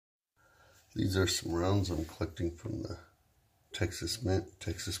These are some rounds I'm collecting from the Texas Mint,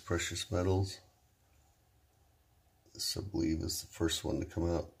 Texas Precious Metals. This, I believe, is the first one to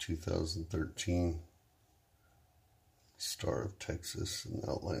come out, 2013. Star of Texas and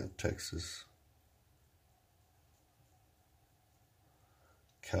outline of Texas.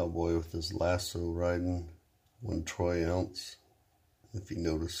 Cowboy with his lasso riding, 1 troy ounce. If you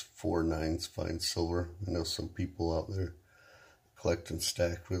notice, 4 9s fine silver. I know some people out there collect and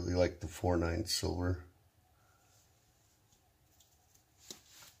stack really like the 4 9 silver.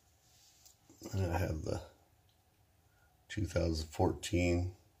 And I have the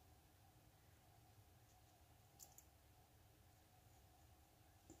 2014.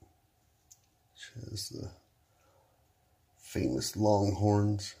 Which has the famous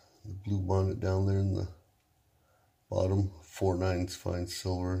Longhorns, the blue bonnet down there in the bottom, 4 9s fine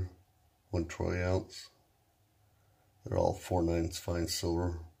silver, 1 troy ounce. They're all 4 9s fine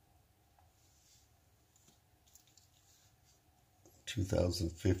silver.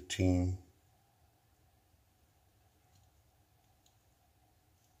 2015.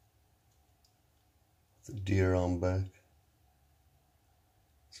 The deer on back.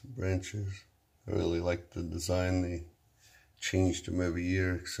 Some branches. I really like the design. They changed them every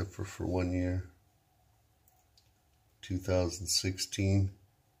year except for 1 year. 2016.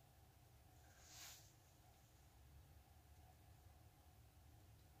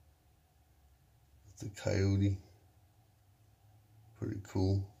 The coyote. Pretty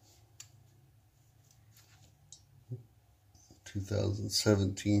cool.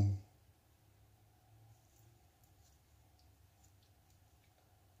 2017.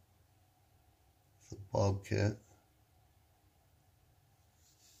 The bobcat.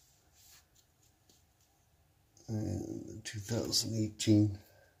 And 2018.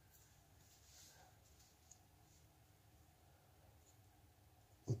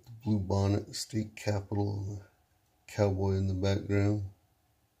 With the blue bonnet, state capitol, and the cowboy in the background.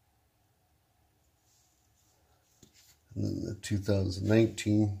 And then the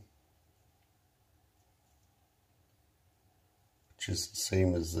 2019, which is the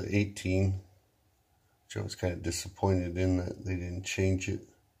same as the 18, which I was kind of disappointed in that they didn't change it.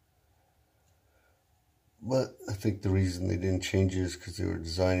 But I think the reason they didn't change it is because they were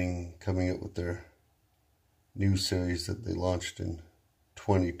coming up with their new series that they launched in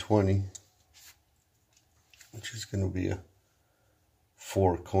 2020, which is going to be a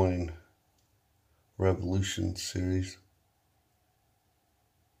 4-coin Revolution series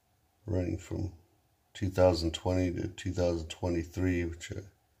running from 2020 to 2023, which I'm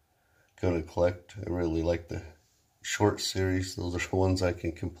going to collect. I really like the short series. Those are the ones I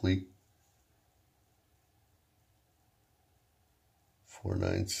can complete. 4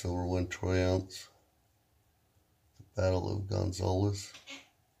 9 silver, 1 troy ounce. The Battle of Gonzales,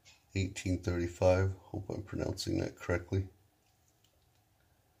 1835. Hope I'm pronouncing that correctly.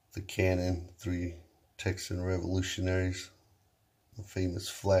 The cannon, 3 Texan revolutionaries. The famous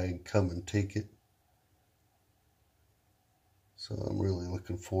flag, come and take it. So I'm really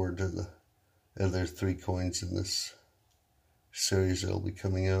looking forward to the other 3 coins in this series that'll be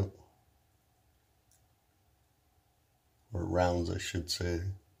coming out. Or rounds, I should say.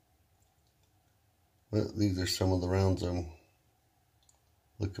 But these are some of the rounds I'm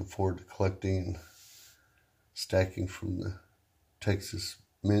looking forward to collecting and stacking from the Texas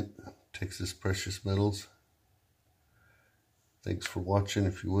Mint, Texas Precious Metals. Thanks for watching.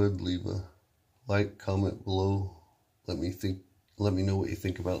 If you would, leave a like, comment below. Let me know what you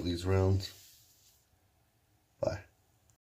think about these rounds.